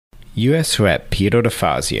U.S. Rep. Peter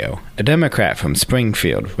DeFazio, a Democrat from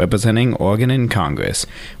Springfield representing Oregon in Congress,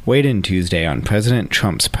 weighed in Tuesday on President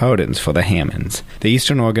Trump's pardons for the Hammonds. The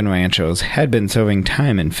Eastern Oregon ranchers had been serving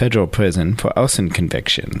time in federal prison for arson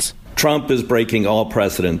convictions. Trump is breaking all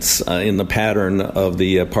precedents in the pattern of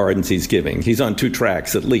the pardons he's giving. He's on two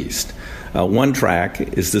tracks at least. One track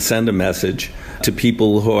is to send a message to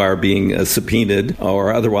people who are being subpoenaed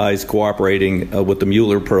or otherwise cooperating with the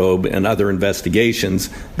Mueller probe and other investigations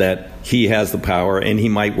that he has the power and he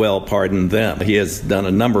might well pardon them. He has done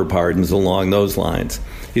a number of pardons along those lines.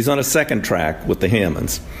 He's on a second track with the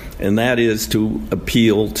Hammonds, and that is to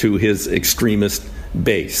appeal to his extremist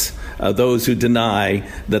base. Those who deny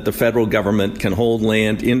that the federal government can hold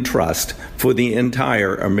land in trust for the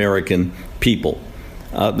entire American people.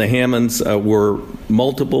 The Hammonds were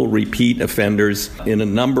multiple repeat offenders in a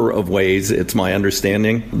number of ways, it's my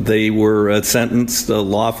understanding. They were sentenced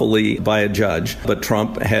lawfully by a judge, but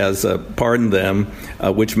Trump has pardoned them,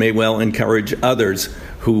 which may well encourage others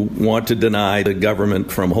who want to deny the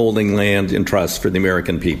government from holding land in trust for the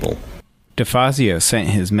American people. DeFazio sent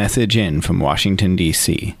his message in from Washington,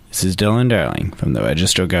 D.C. This is Dylan Darling from the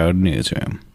Register Guard Newsroom.